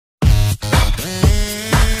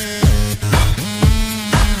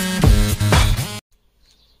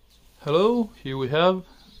Hello, here we have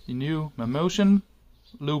the new Mammotion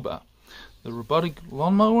Luba, the robotic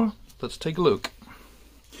lawnmower. Let's take a look.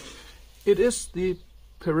 It is the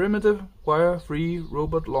perimeter wire-free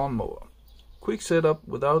robot lawnmower. Quick setup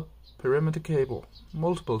without perimeter cable,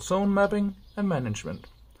 multiple zone mapping and management,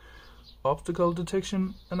 obstacle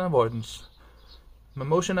detection and avoidance,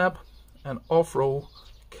 Mammotion app and off-road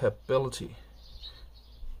capability.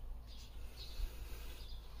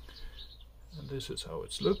 And this is how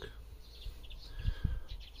it's look.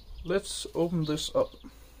 Let's open this up.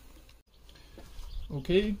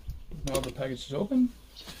 Okay, now the package is open.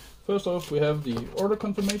 First off, we have the order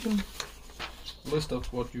confirmation, list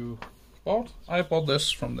of what you bought. I bought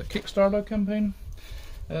this from the Kickstarter campaign.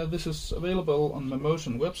 This is available on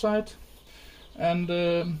Mammotion website, and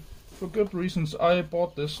for good reasons I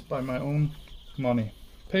bought this by my own money.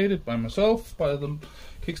 Paid it by myself by the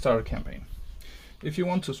Kickstarter campaign. If you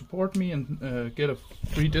want to support me and get a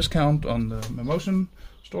free discount on the Mammotion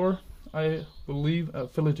store, I will leave an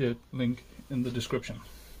affiliate link in the description.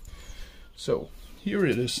 So here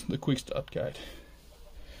it is, the quick start guide.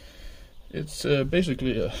 It's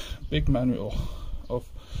basically a big manual of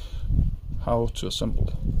how to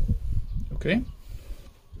assemble. Okay.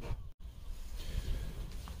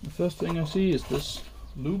 The first thing I see is this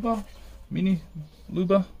Luba, mini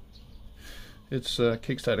Luba. It's a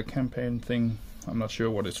Kickstarter campaign thing. I'm not sure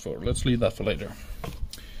what it's for. Let's leave that for later.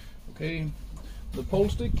 Okay, the pole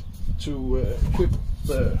stick to equip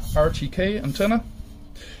the RTK antenna.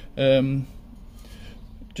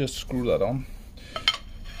 Just screw that on.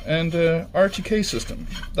 And RTK system.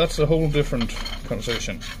 That's a whole different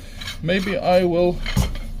conversation. Maybe I will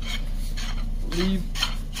leave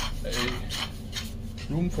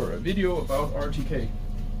a room for a video about RTK.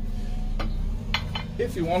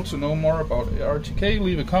 If you want to know more about RTK,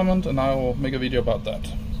 leave a comment and I will make a video about that.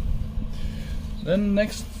 Then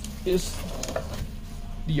next is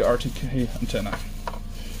the RTK antenna,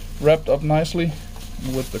 wrapped up nicely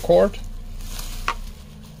with the cord.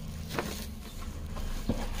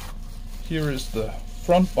 Here is the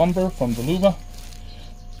front bumper from the Luba.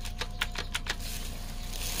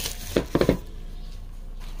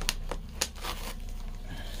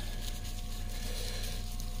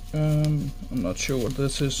 I'm not sure what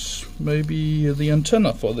this is. Maybe the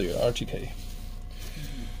antenna for the RTK.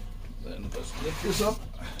 Then let's lift this up.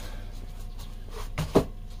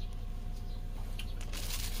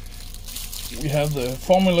 We have the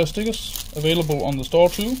formula stickers available on the store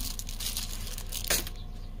too.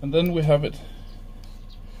 And then we have it.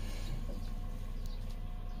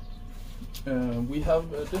 We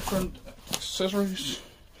have different accessories.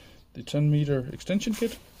 The 10-meter extension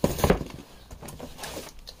kit.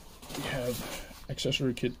 We have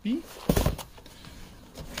accessory kit B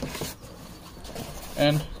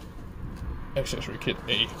and accessory kit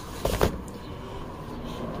A.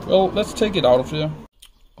 Well, let's take it out of here.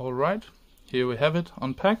 Alright, here we have it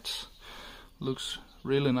unpacked. Looks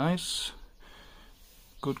really nice.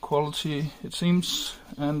 Good quality it seems,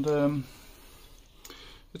 and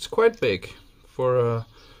it's quite big for a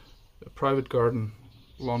private garden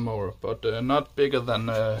lawnmower, but not bigger than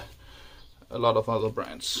a lot of other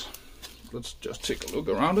brands. Let's just take a look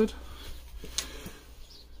around it.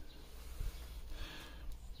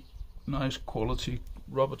 Nice quality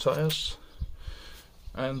rubber tires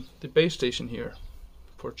and the base station here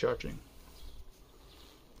for charging.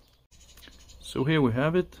 So here we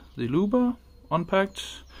have it, the Luba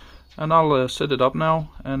unpacked, and I'll set it up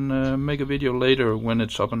now and make a video later when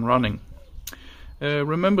it's up and running.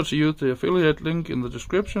 Remember to use the affiliate link in the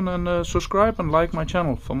description and subscribe and like my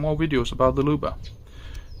channel for more videos about the Luba.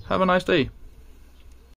 Have a nice day.